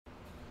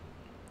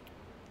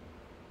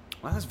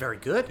Wow, that's very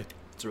good.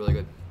 It's really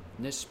good.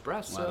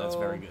 Nespresso. Wow, that's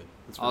very good.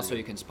 That's very also, good.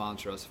 you can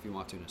sponsor us if you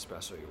want to.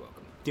 Nespresso, you're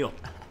welcome. Deal.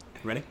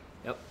 Ready?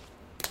 Yep.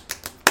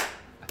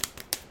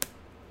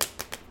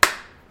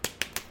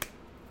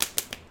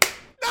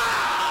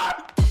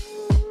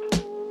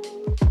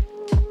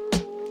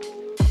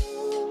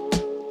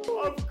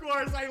 Of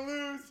course I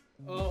lose.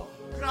 Oh,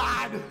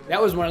 God.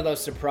 That was one of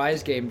those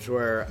surprise games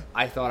where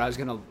I thought I was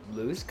going to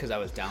lose because I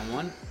was down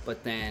one,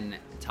 but then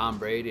Tom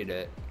Brady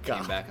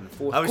came back in the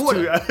fourth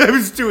quarter. I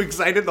was too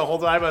excited the whole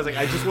time. I was like,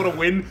 I just want to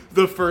win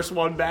the first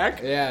one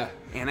back. Yeah.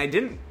 And I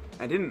didn't.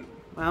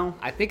 Well,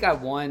 I think I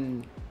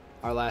won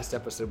our last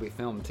episode we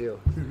filmed, too.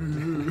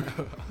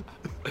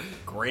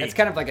 great. It's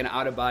kind of like an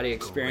out-of-body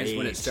experience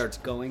when it Great. starts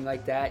going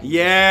like that.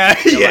 Yeah,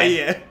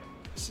 yeah.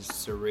 This is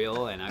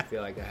surreal, and I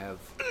feel like I have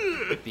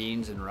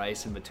beans and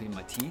rice in between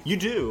my teeth. You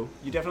do.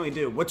 You definitely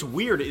do. What's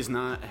weird is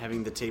not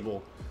having the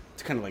table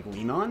to kind of like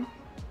lean on.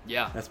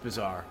 Yeah. That's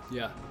bizarre.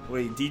 Yeah.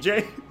 Wait,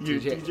 DJ? You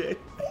DJ.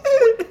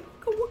 DJ?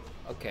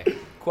 Okay.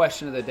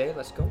 Question of the day.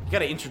 Let's go. You got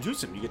to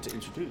introduce him. You get to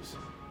introduce.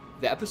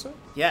 The episode?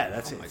 Yeah,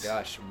 that's Oh it. my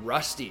gosh.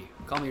 Rusty.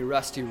 Call me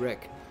Rusty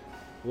Rick.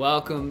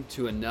 Welcome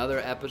to another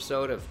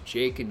episode of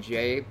Jake and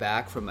Jay,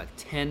 back from a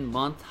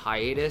 10-month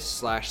hiatus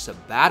 /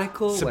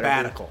 sabbatical.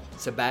 Sabbatical.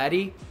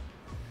 Sabbati.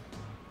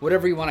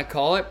 Whatever you want to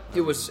call it.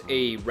 It was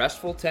a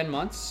restful 10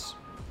 months.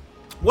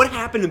 What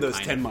happened in those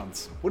Kind 10 of.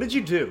 months? What did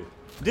you do?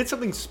 You did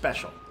something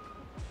special.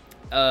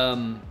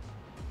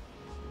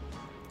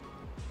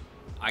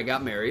 I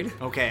got married.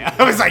 Okay,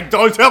 I was like,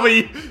 don't tell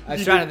me. I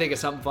was trying to think of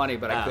something funny,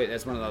 but I Ah. quit.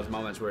 That's one of those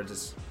moments where it's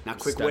just Not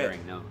quick wit.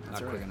 stuttering. No,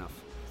 That's not all quick right. enough.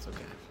 It's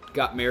okay.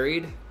 Got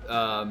married.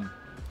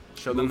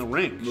 Show them the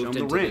ring. Show Moved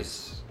them into the ring.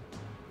 this.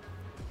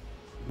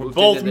 We're moved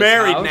both into this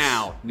married house.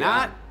 now.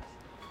 Yeah.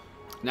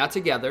 Not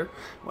together.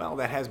 Well,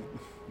 we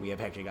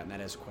have actually gotten that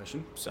as a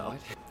question. So,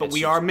 but That's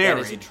we the- are That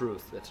married. is the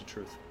truth. That's the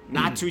truth.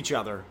 Not to each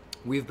other.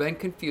 We've been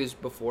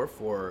confused before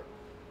for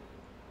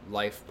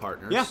life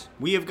partners. Yeah,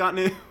 we've gotten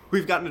it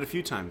a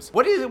few times.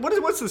 What is it?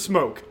 What's the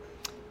smoke?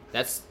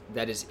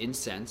 That is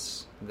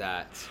incense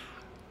that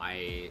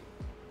I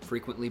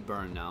frequently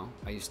burn now.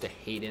 I used to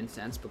hate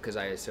incense because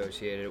I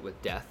associated it with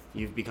death.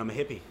 You've become a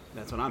hippie.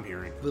 That's what I'm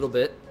hearing. A little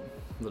bit.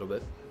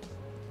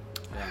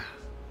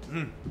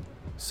 Yeah.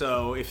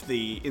 So if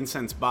the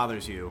incense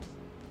bothers you,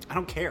 I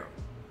don't care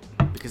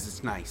because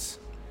it's nice.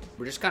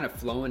 We're just kind of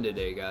flowing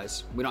today,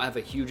 guys. We don't have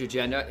a huge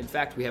agenda. In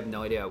fact, we have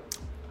no idea.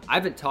 I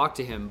haven't talked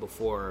to him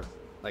before,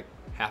 like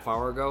half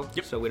hour ago.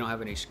 Yep. So we don't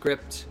have any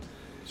script.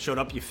 Showed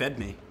up, you fed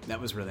me. That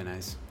was really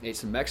nice. Ate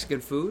some Mexican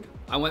food.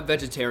 I went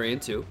vegetarian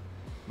too,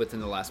 within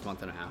the last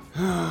month and a half.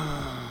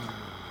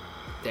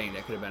 Dang,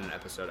 that could have been an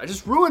episode. I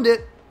just ruined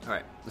it. All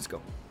right, let's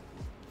go.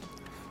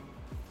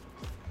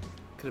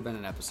 Could have been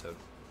an episode.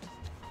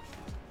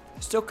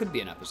 Still could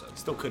be an episode.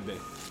 Still could be.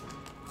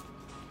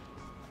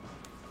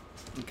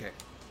 Okay.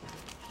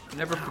 I'm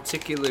never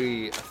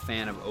particularly a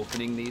fan of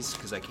opening these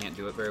because I can't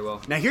do it very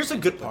well. Now here's the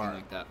good Looking part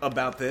like that.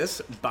 about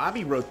this.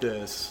 Bobby wrote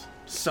this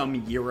some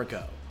year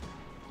ago.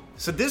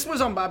 So this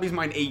was on Bobby's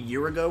mind a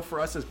year ago for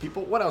us as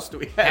people. What else do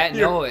we have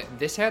here? No,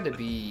 this had to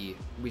be.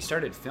 We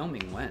started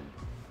filming when?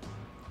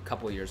 A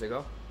couple years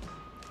ago.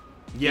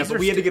 Yeah, These but are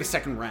we had to sti- get a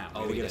second round.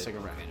 Oh, we had to we get a did.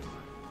 second round. Okay, never mind.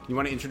 You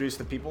want to introduce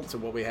the people to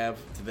what we have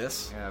to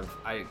this?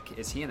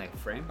 Is he in the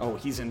frame? Oh,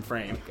 he's in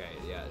frame. Okay,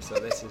 yeah. So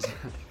this is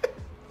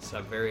it's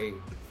a very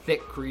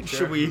thick creature.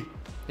 Should we?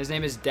 His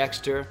name is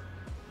Dexter.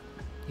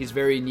 He's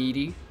very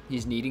needy.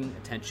 He's needing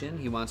attention.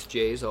 He wants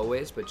Jay's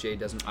always, but Jay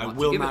doesn't I want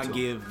will to give it not to him.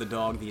 give the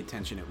dog the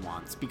attention it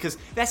wants. Because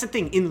that's the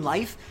thing. In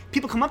life,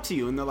 people come up to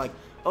you and they're like,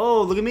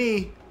 oh, look at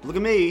me. Look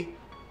at me.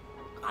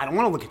 I don't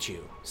want to look at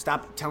you.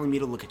 Stop telling me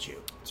to look at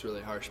you. It's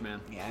really harsh, man.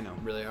 Yeah, I know.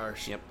 Really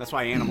harsh. Yep. That's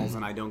why animals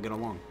and I don't get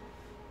along.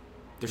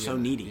 They're so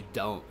needy. You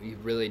don't. You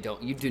really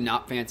don't. You do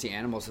not fancy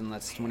animals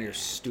unless it's one of your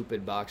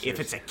stupid boxers. If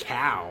it's a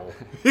cow,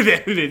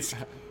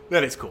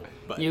 that is cool.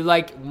 But You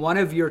like one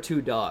of your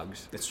two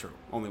dogs. that's true.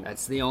 Only one.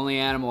 That's the only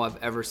animal I've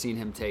ever seen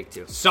him take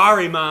to.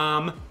 Sorry,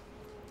 Mom.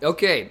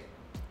 Okay,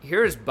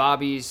 here's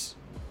Bobby's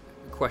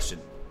question.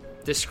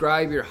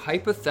 Describe your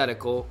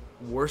hypothetical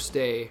worst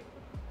day.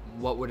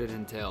 What would it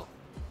entail?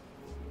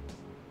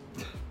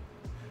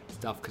 It's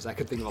tough because I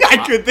could think of a lot.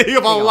 I could think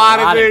of a lot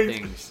of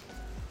things.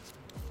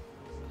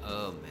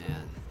 Oh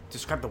man.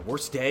 Describe the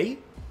worst day?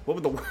 What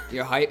would the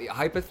Your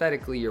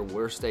hypothetically your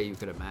worst day you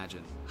could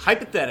imagine.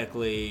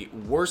 hypothetically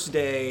worst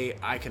day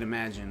I could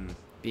imagine?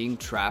 Being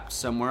trapped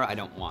somewhere I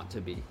don't want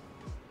to be.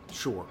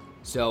 Sure.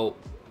 So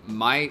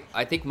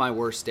I think my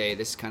worst day,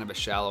 this is kind of a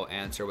shallow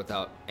answer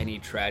without any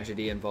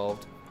tragedy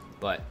involved,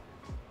 but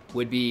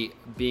would be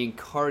being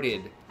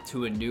carted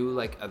to a new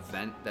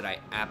event that I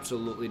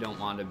absolutely don't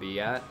want to be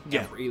at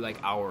every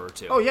hour or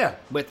two. Oh yeah.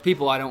 With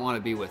people I don't want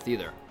to be with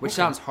either. Which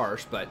sounds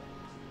harsh, but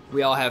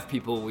we all have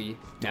people we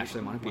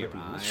naturally want to be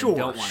around. and Sure,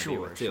 don't want to be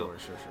sure, with too.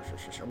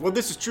 sure. Well,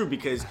 this is true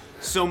because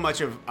so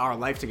much of our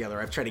life together,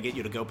 I've tried to get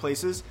you to go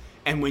places,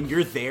 and when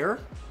you're there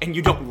and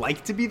you don't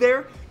like to be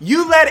there,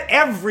 you let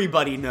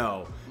everybody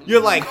know.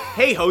 You're like,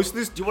 hey,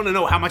 hostess, do you want to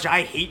know how much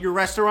I hate your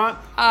restaurant?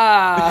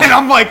 And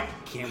I'm like,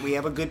 Can't we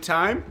have a good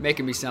time?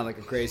 Making me sound like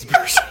a crazy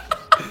person.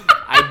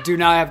 I do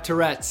not have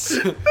Tourette's.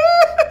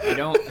 I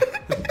don't.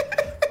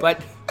 But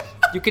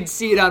you can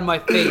see it on my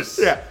face.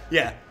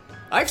 Yeah.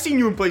 I've seen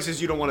you in places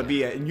you don't want to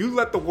be at, and you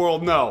let the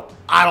world know,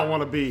 I don't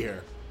want to be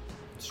here.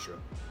 It's true.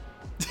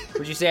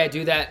 Would you say I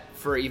do that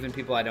for even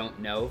people I don't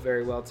know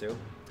very well, too?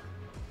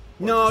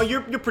 No,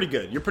 you're pretty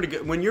good. You're pretty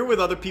good. When you're with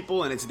other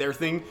people and it's their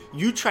thing,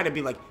 you try to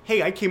be like,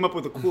 hey, I came up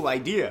with a cool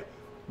idea.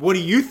 What do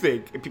you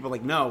think? And people are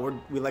like,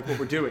 no, we like what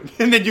we're doing.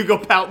 And then you go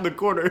pout in the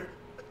corner.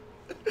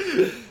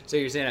 So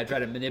you're saying I try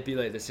to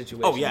manipulate the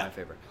situation in my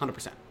favor.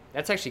 100%.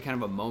 That's actually kind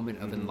of a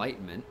moment of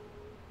enlightenment.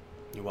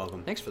 You're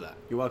welcome. Thanks for that.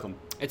 You're welcome.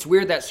 It's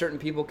weird that certain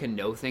people can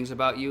know things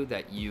about you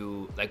that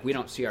you, like, we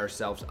don't see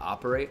ourselves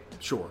operate.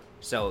 Sure.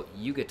 So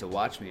you get to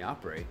watch me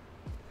operate,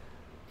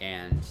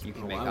 and you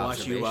can make observations. I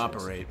watch you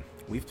operate.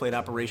 We've played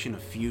Operation a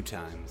few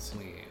times.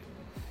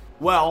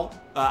 Well,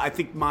 I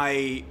think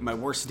my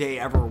worst day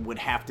ever would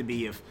have to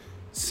be if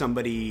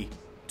somebody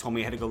told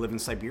me I had to go live in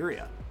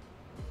Siberia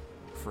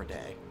for a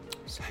day.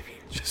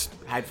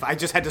 I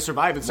just had to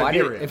survive in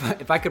Siberia.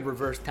 If I could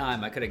reverse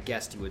time, I could have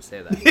guessed you would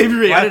say that.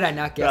 Yeah. Why did I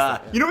not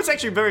guess that? You know what's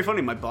actually very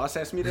funny? My boss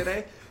asked me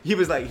today. He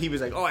was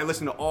like, oh, I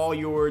listened to all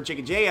your Jake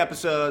and Jay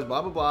episodes,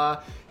 blah, blah,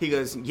 blah. He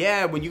goes,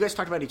 yeah, when you guys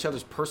talked about each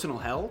other's personal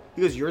hell,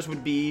 he goes, yours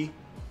would be,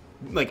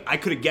 like, I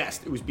could have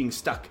guessed it was being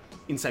stuck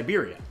in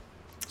Siberia.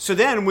 So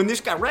then when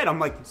this got read, I'm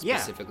like, yeah.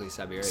 Specifically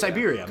Siberia.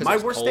 Siberia. My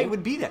worst day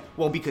would be that.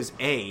 Well, because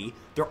A,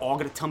 they're all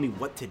going to tell me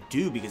what to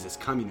do because it's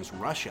communist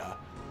Russia.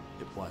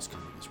 It was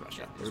communist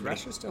Russia. Is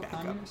Russia still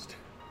communist?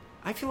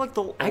 I feel like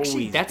they'll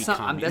actually always be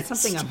communist.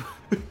 That's something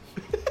I'm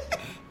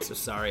so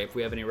sorry if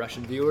we have any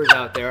Russian viewers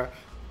out there.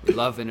 We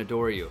love and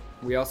adore you.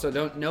 We also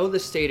don't know the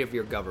state of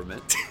your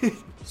government.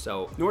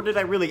 So nor did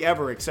I really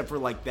ever, except for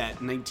like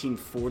that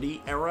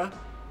 1940 era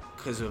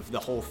because of the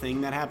whole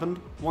thing that happened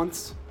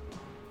once.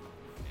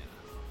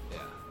 Yeah.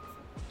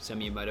 Some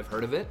of you might have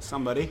heard of it.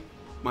 Somebody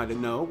might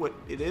know what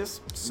it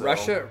is. So.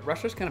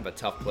 Russia's kind of a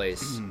tough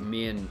place.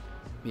 Me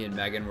and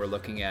Megan were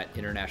looking at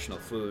international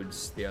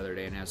foods the other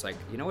day, and I was like,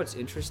 you know what's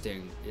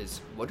interesting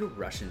is what do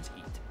Russians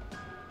eat?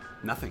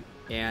 Nothing.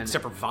 And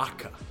except for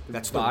vodka.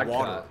 That's vodka, the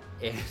water.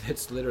 And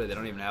it's literally, they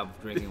don't even have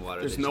drinking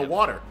water. There's they no have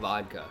water.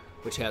 Vodka,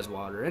 which has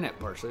water in it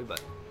partially,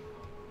 but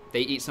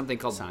they eat something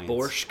called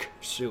borscht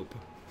soup.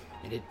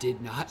 And it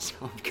did not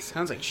sound good. It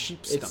sounds like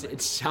sheep stomach.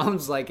 It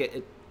sounds like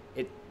it.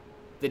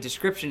 The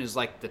description is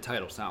like the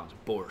title sounds,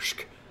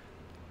 borscht.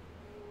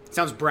 It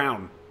sounds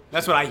brown.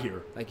 That's what I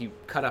hear. Like you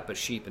cut up a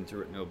sheep and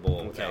threw it in a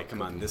bowl. Okay,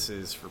 come on. This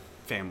is for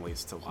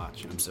families to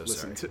watch. I'm so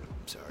sorry.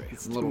 I'm sorry.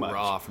 It's a too little much.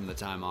 raw from the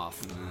time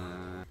off.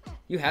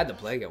 You had the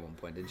plague at one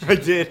point, didn't you?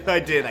 I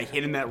did. I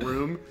hid in that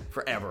room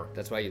forever.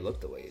 That's why you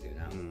look the way you do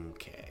now.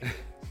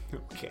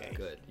 Okay.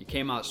 Good. You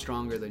came out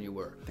stronger than you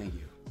were. Thank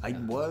you. I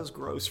was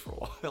gross for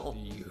a while.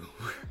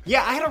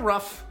 Yeah, I had a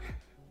rough...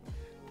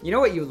 You know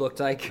what you looked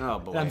like? Oh,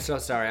 boy. I'm so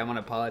sorry. I want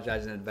to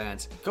apologize in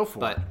advance. Go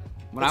for it.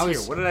 When I was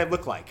here, what did I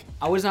look like?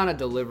 I was on a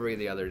delivery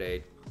the other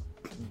day.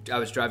 I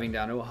was driving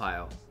down to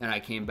Ohio, and I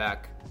came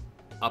back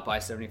up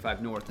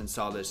I-75 North and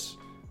saw this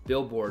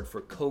billboard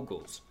for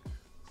Kogel's.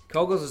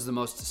 Kogel's is the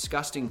most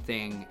disgusting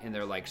thing, and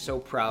they're like so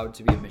proud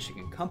to be a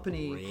Michigan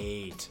company.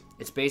 Great.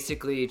 It's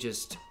basically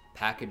just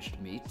packaged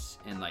meats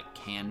and like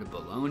canned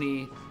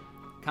bologna,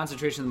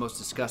 concentration of the most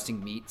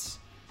disgusting meats,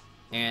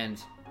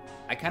 and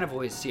I kind of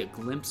always see a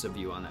glimpse of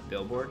you on that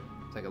billboard.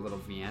 It's like a little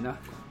Vienna.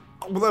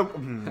 Well,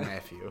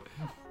 F you.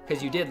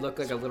 Because you did look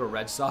like a little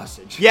red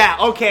sausage. Yeah,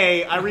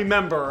 okay, I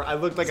remember. I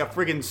looked like a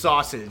friggin'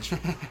 sausage.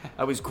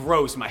 I was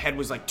gross. My head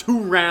was like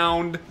too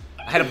round.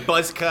 I had a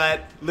buzz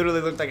cut.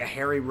 Literally looked like a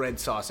hairy red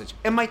sausage.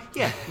 And my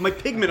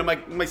pigment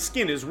of my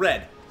skin is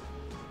red.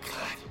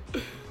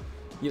 God.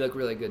 You look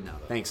really good now,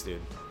 though. Thanks,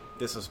 dude.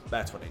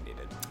 That's what I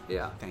needed.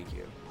 Yeah. Thank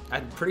you.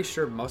 I'm pretty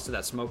sure most of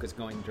that smoke is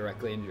going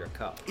directly into your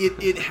cup.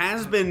 It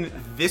has been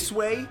this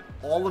way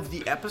all of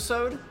the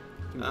episode.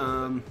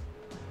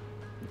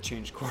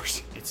 Changed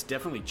course. It's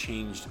definitely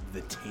changed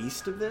the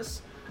taste of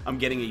this. I'm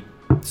getting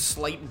a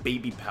slight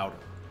baby powder.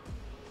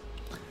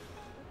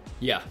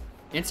 Yeah.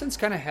 Incense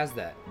kind of has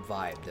that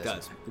vibe,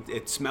 doesn't it?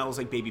 It smells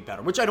like baby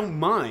powder, which I don't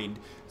mind.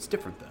 It's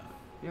different, though.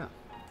 Yeah.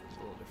 It's a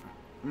little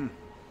different.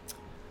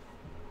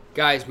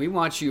 Guys, we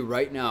want you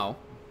right now,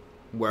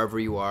 wherever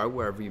you are,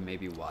 wherever you may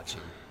be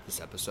watching this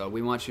episode,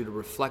 we want you to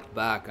reflect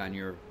back on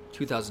your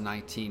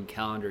 2019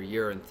 calendar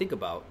year and think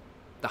about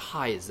the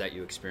highs that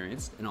you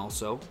experienced and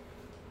also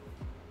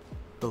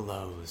the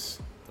lows.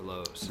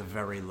 The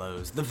very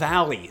lows. The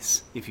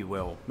valleys, if you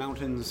will.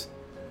 Mountains.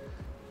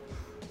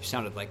 You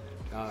sounded like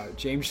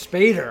James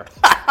Spader.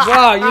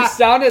 Wow, you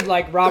sounded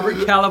like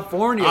Robert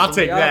California. I'll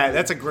take that.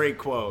 That's a great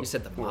quote. You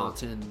said the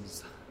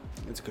mountains.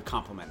 It's a good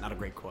compliment, not a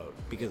great quote,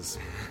 because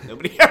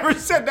nobody ever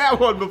said that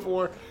one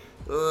before.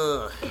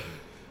 Ugh.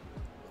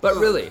 But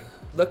really,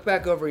 look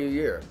back over your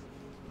year.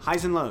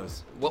 Highs and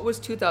lows. What was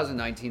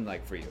 2019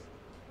 like for you?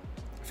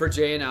 For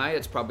Jay and I,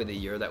 it's probably the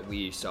year that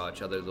we saw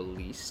each other the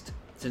least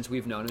since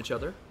we've known each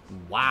other.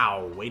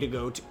 Wow, way to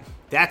go.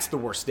 That's the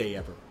worst day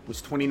ever.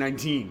 Was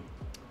 2019.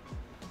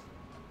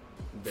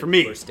 For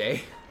me. Worst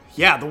day?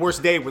 Yeah, the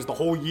worst day was the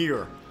whole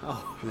year.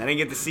 Oh. And I didn't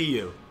get to see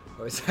you.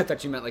 I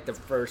thought you meant like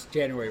the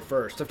January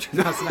 1st of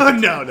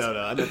 2019. No.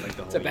 I didn't like the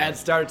whole It's a bad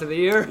start to the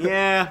year.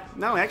 Yeah.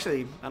 No,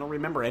 actually, I don't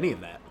remember any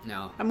of that.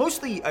 No.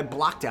 I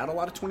blocked out a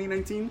lot of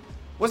 2019.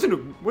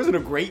 Wasn't a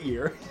great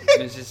year.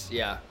 It's just,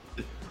 yeah.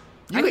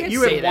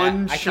 You had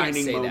one shining I can't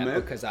say moment.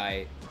 that because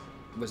I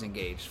was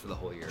engaged for the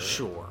whole year.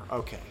 Sure.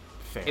 Okay.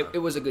 Fair. It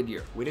was a good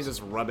year. We didn't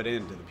just rub it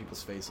into the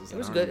people's faces. It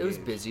was good. It was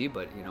busy,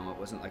 but it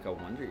wasn't like a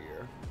wonder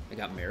year. I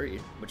got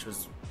married, which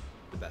was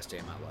the best day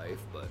of my life,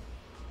 but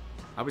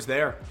I was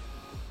there.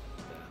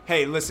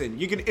 Hey, listen,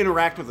 you can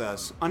interact with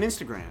us on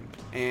Instagram,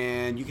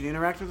 and you can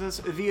interact with us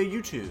via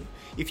YouTube.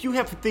 If you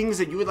have things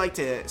that you would like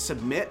to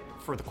submit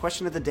for the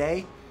question of the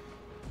day,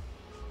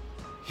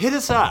 hit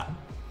us up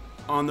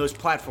on those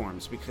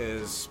platforms,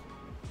 because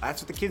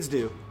that's what the kids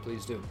do.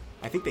 Please do.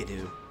 I think they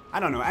do. I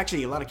don't know.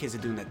 Actually, a lot of kids are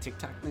doing that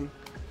TikTok thing.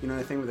 You know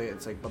that thing where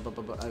it's like, blah, blah,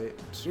 blah, blah.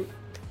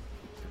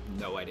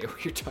 No idea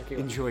what you're talking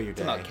about. Enjoy your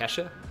day. About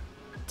Kesha?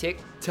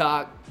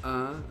 TikTok.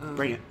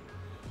 Bring it.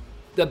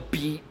 The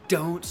beat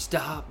don't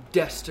stop,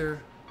 Dexter.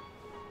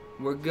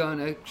 We're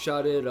gonna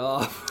shut it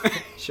off.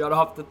 Shut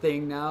off the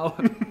thing now.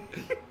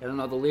 I don't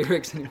know the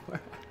lyrics anymore.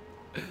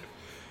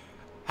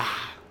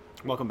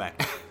 Welcome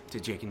back to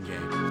Jake and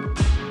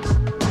Jay.